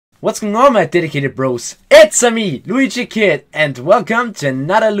What's going on, my dedicated bros? It's me, Luigikid, and welcome to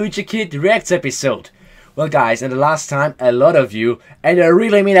another Luigikid Reacts episode. Well guys, and the last time a lot of you, and I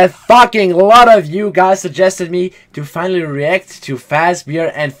really mean a fucking lot of you guys, suggested me to finally react to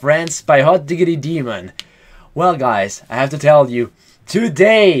Fazbear Friends by Hotdiggedydemon. Well guys, I have to tell you,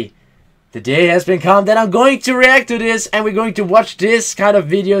 today, the day has been come that I'm going to react to this, and we're going to watch this kind of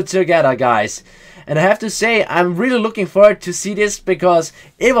video together, guys. And I have to say, I'm really looking forward to see this because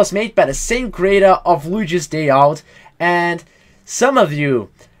it was made by the same creator of Luigi's Day Out. And some of you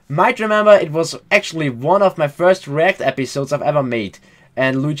might remember it was actually one of my first react episodes I've ever made.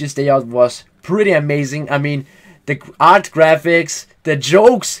 And Luigi's Day Out was pretty amazing. I mean, the art graphics, the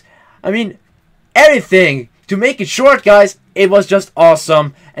jokes, I mean, everything. To make it short, guys, it was just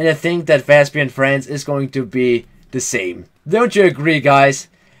awesome. And I think that Fazbear Friends is going to be the same. Don't you agree, guys?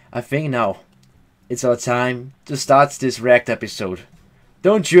 I think now it's our time to start this react episode.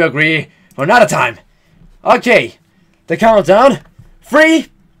 Don't you agree? For another time. Okay, the countdown. 3,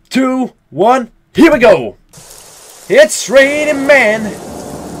 2, 1, here we go. It's raining man.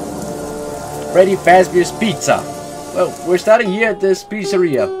 Freddy Fazbear's Pizza. Well, we're starting here at this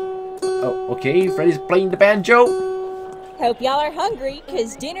pizzeria. Oh, okay, Freddy's playing the banjo. Hope y'all are hungry,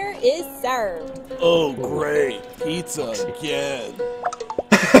 cause dinner is served. Oh great, pizza again.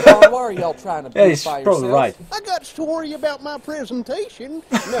 Why are y'all trying to be Yeah, he's probably right. I got to worry about my presentation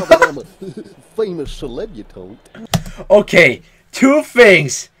now that I'm a famous celebrity. Okay, two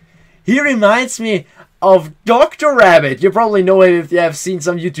things. He reminds me of Dr. Rabbit. You probably know him if you have seen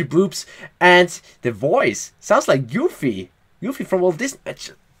some YouTube bloops. And the voice sounds like Goofy. Goofy from Walt Disney.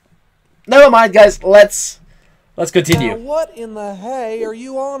 Never mind, guys. Let's continue. Now, what in the hay are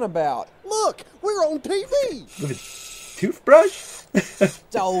you on about? Look, we're on TV. With a toothbrush?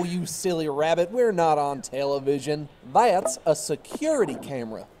 Oh, you silly rabbit, we're not on television. That's a security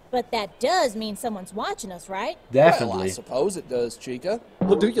camera. But that does mean someone's watching us, right? Well, I Definitely. suppose it does, Chica.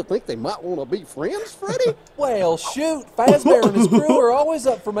 Well, do you think they might want to be friends, Freddy? Well, shoot, Fazbear and his crew are always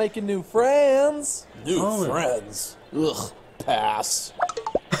up for making new friends. New friends. Ugh, pass.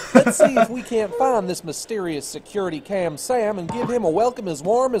 Let's see if we can't find this mysterious security cam Sam and give him a welcome as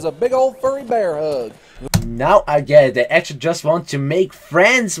warm as a big old furry bear hug. Now I get it. They actually just want to make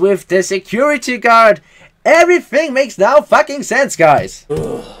friends with the security guard. Everything makes now fucking sense, guys.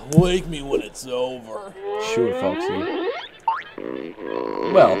 Ugh, wake me when it's over. Sure, Foxy.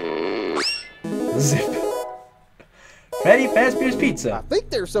 Well, zip. Freddy Fazbear's I Pizza.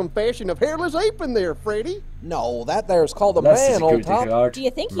 think there's some fashion of hairless ape in there, Freddy. No, that there's called a That's the man, old security top. guard. Do you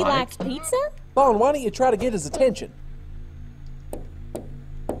think he Mike. likes pizza? Bon, why don't you try to get his attention?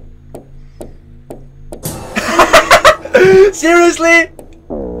 Seriously?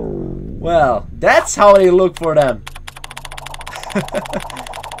 Well, that's how they look for them.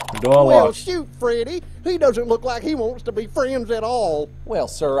 Door Well, locked. shoot, Freddy. He doesn't look like he wants to be friends at all. Well,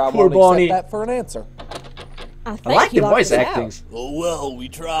 sir, I Poor won't Bonnie. accept that for an answer. I think I like he the locked voice us out. actings. Oh well, we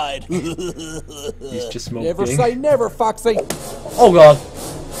tried. He's just smoking. Never say never, Foxy. Oh god.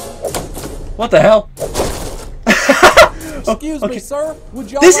 What the hell? Excuse okay. me, sir.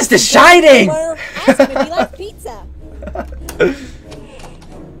 Would y'all This like is The some donuts Shining! in there? Ask him if he likes pizza.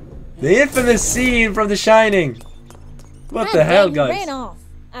 The infamous scene from The Shining. What I the hell, bet he guys? ran off.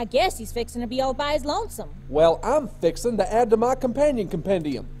 I guess he's fixing to be all by his lonesome. Well, I'm fixing to add to my companion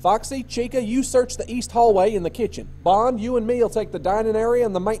compendium. Foxy, Chica, you search the east hallway in the kitchen. Bond, you and me will take the dining area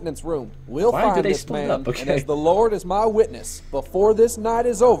and the maintenance room. We'll Why do find they this split man, up? Okay. and as the Lord is my witness, before this night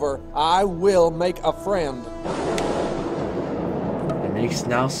is over, I will make a friend. It makes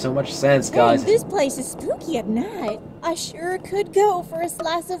now so much sense, Dang, guys. this place is spooky at night. I sure could go for a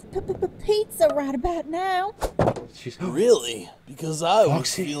slice of pizza right about now. She's Really? Because I was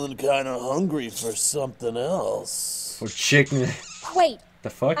Foxy. feeling kind of hungry for something else. for chicken. Wait, The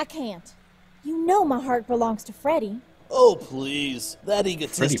fuck? I can't. You know my heart belongs to Freddy. Oh please, that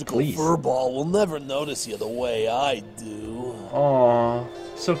egotistical please. furball will never notice you the way I do. Aww,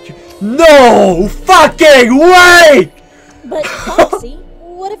 so cute. No fucking way! But Foxy,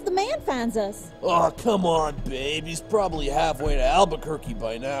 what if the man finds us? Oh, come on, babe. He's probably halfway to Albuquerque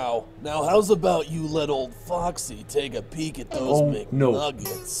by now. Now, how's about you let old Foxy take a peek at those Oh, no.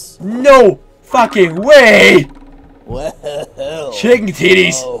 McNuggets? No fucking way! Well, Chicken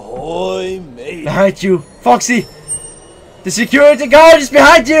titties ahoy, mate. behind you, Foxy. The security guard is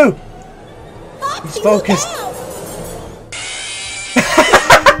behind you. Foxy, He's focused. look out!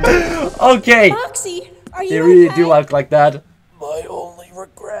 Okay, Foxy, are you they really okay? do act like that. My only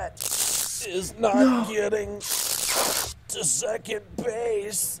regret is not getting to second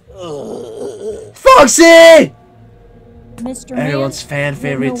base. Ugh. Foxy! Mr. Everyone's fan I don't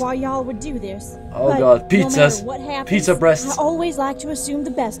favorite. know why y'all would do this. Oh but God, no pizzas. matter what happens, Pizza breasts. I always like to assume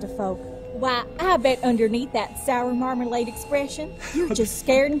the best of folk. Why, I bet underneath that sour marmalade expression, you're just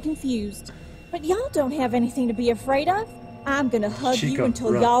scared and confused. But y'all don't have anything to be afraid of. I'm gonna hug you Chica,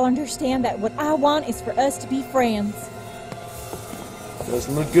 until run. y'all understand that what I want is for us to be friends.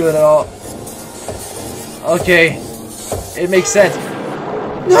 Doesn't look good at all. Okay, it makes sense.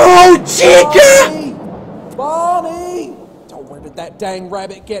 No, Chica! Bonnie! Oh, where did that dang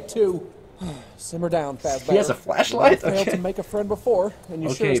rabbit get to? Simmer down, Fazbear. He has a flashlight? You failed Okay. to make a friend before, and you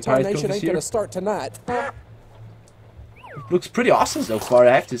sure Okay, as Pirate tarnation Cove is ain't here. gonna start tonight. Looks pretty awesome so far,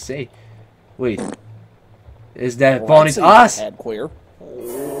 I have to say. Wait. Is that Well, Bonnie's I'd ass? say bad queer.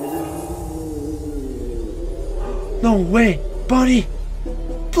 No way! Bonnie!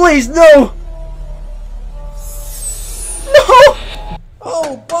 Please, no! No!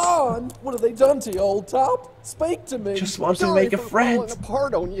 Oh, Bon! What have they done to you, old top? Speak to me. Just want to Sorry make a for friend. falling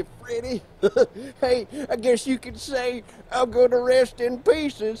apart on you, Freddy. Hey, I guess you could say I'm gonna rest in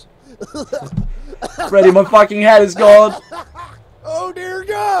pieces. Freddy, my fucking head is gone. Oh dear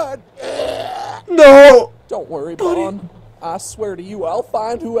God! No! Don't worry, Bon. I swear to you, I'll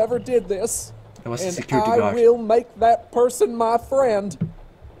find whoever did this. That was a And security I guard. will make that person my friend.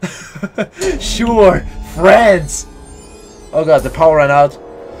 Sure, friends. Oh God, the power ran out.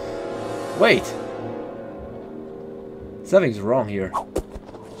 Wait. Something's wrong here.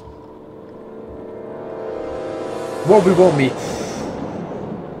 Won't me.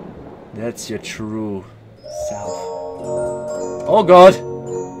 That's your true self. Oh God.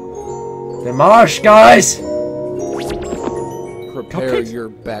 The marsh, guys. Prepare Cupcakes? your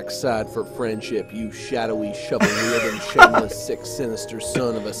backside for friendship, you shadowy, shovel-wielding, shameless, sick, sinister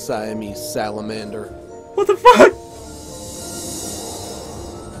son of a Siamese salamander. What the fuck?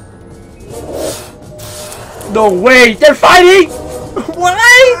 No way! They're fighting!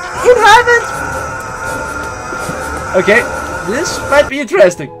 Why? What happened? Okay, this might be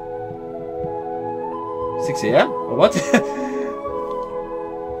interesting. 6 a.m. or what?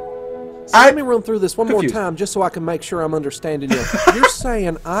 Let me run through this one confused. more time just so I can make sure I'm understanding you. You're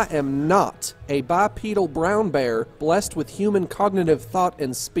saying I am not a bipedal brown bear blessed with human cognitive thought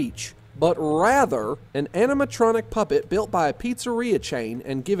and speech, but rather an animatronic puppet built by a pizzeria chain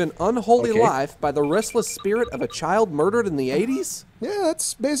and given unholy Okay. life by the restless spirit of a child murdered in the 80s? Yeah,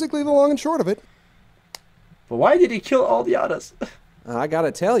 that's basically the long and short of it. But why did he kill all the others? I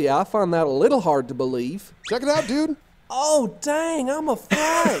gotta tell you, I find that a little hard to believe. Check it out, dude. Oh, dang, I'm afraid.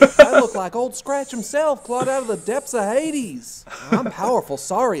 I look like Old Scratch himself, clawed out of the depths of Hades. I'm powerful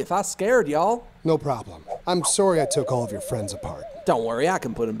sorry if I scared y'all. No problem. I'm sorry I took all of your friends apart. Don't worry, I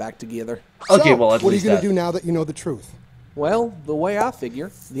can put them back together. Okay, So, well, at what are you least gonna that. do now that you know the truth? Well, the way I figure,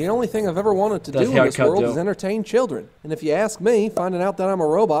 the only thing I've ever wanted to That do in this haircut, world though. is entertain children. And if you ask me, finding out that I'm a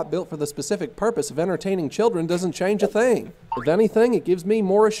robot built for the specific purpose of entertaining children doesn't change a thing. If anything, it gives me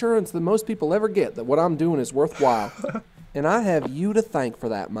more assurance than most people ever get that what I'm doing is worthwhile. And I have you to thank for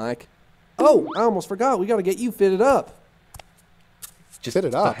that, Mike. Oh, I almost forgot. We got to get you fitted up. Just Fit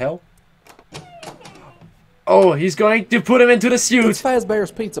it the up. hell? Oh, he's going to put him into the It's suit.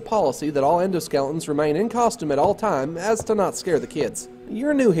 Fazbear's Pizza policy that all endoskeletons remain in costume at all time as to not scare the kids.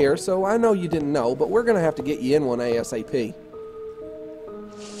 You're new here, so I know you didn't know, but we're going to have to get you in one ASAP.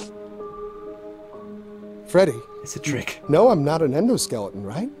 Freddy, It's a trick. no, I'm not an endoskeleton,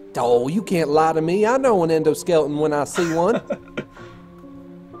 right? Oh, you can't lie to me. I know an endoskeleton when I see one.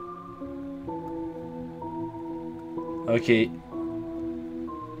 Okay.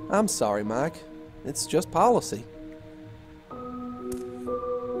 I'm sorry, Mike. It's just policy.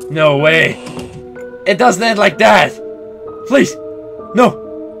 No way. It doesn't end like that. Please.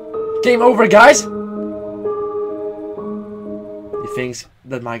 No. Game over, guys. He thinks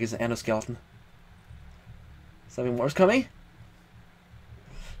that Mike is an endoskeleton. Something more's coming?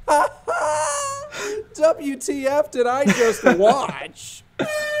 WTF did I just watch?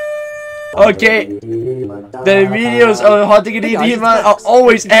 Okay. The videos of Hotdiggedydemon are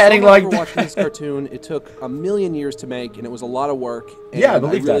always adding like for that. watching this cartoon. It took a million years to make, and it was a lot of work. And Yeah, I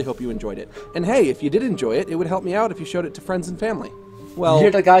believe really that. hope you enjoyed it. And hey, if you did enjoy it, it would help me out if you showed it to friends and family. Well, You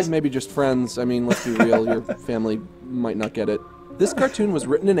hear that, guys? maybe just friends. I mean, let's be real. Your family might not get it. This cartoon was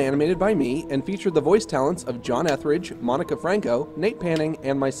written and animated by me and featured the voice talents of John Etheridge, Monica Franco, Nate Panning,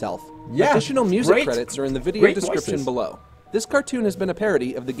 and myself. Yeah, Additional music great- credits are in the video great description voices. below. This cartoon has been a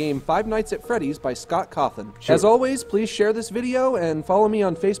parody of the game Five Nights at Freddy's by Scott Cawthon. Sure. As always, please share this video and follow me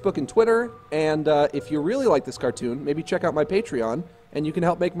on Facebook and Twitter. And if you really like this cartoon, maybe check out my Patreon, and you can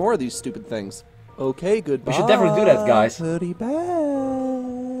help make more of these stupid things. Okay, goodbye. We should definitely do that, guys. Put it back.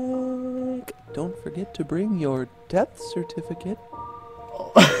 Don't forget to bring your death certificate.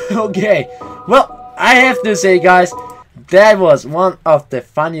 Okay, well, I have to say, guys, that was one of the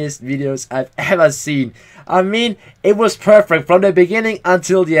funniest videos I've ever seen. I mean, it was perfect from the beginning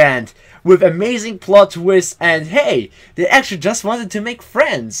until the end, with amazing plot twists, and hey, they actually just wanted to make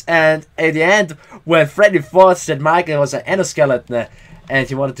friends. And at the end, when Freddy thought that Michael was an endoskeleton and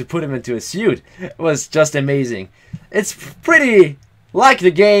he wanted to put him into a suit, it was just amazing. It's pretty like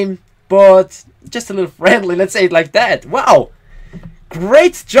the game, but just a little friendly, let's say it like that. Wow!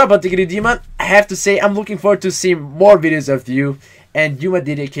 Great job, Hotdiggedydemon. I have to say, I'm looking forward to seeing more videos of you and you, my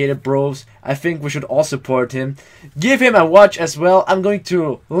dedicated bros. I think we should all support him. Give him a watch as well. I'm going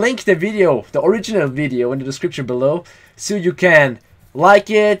to link the video, the original video, in the description below, so you can like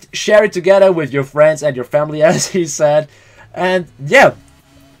it, share it together with your friends and your family, as he said. And yeah,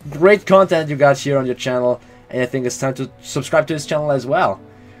 great content you got here on your channel, and I think it's time to subscribe to his channel as well.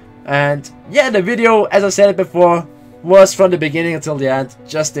 And yeah, the video, as I said it before, was from the beginning until the end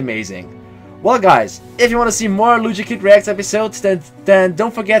just amazing. Well, guys, if you want to see more Luigikid Reacts episodes, then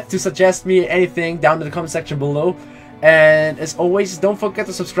don't forget to suggest me anything down in the comment section below. And as always, don't forget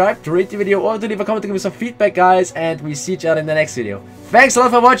to subscribe, to rate the video, or to leave a comment to give me some feedback, guys. And we see each other in the next video. Thanks a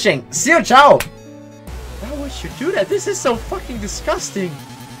lot for watching. See you, ciao! Why would you do that? This is so fucking disgusting.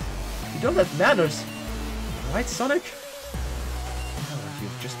 You know that manners, right, Sonic? Oh, you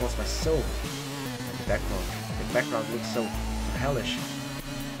just lost my soul. And the background looks so hellish.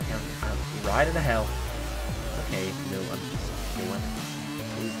 I'm right in the hell. Okay, no, I'm just doing.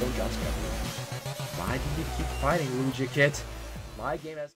 Please don't judge me. Why do you keep fighting, Luigikid? My game has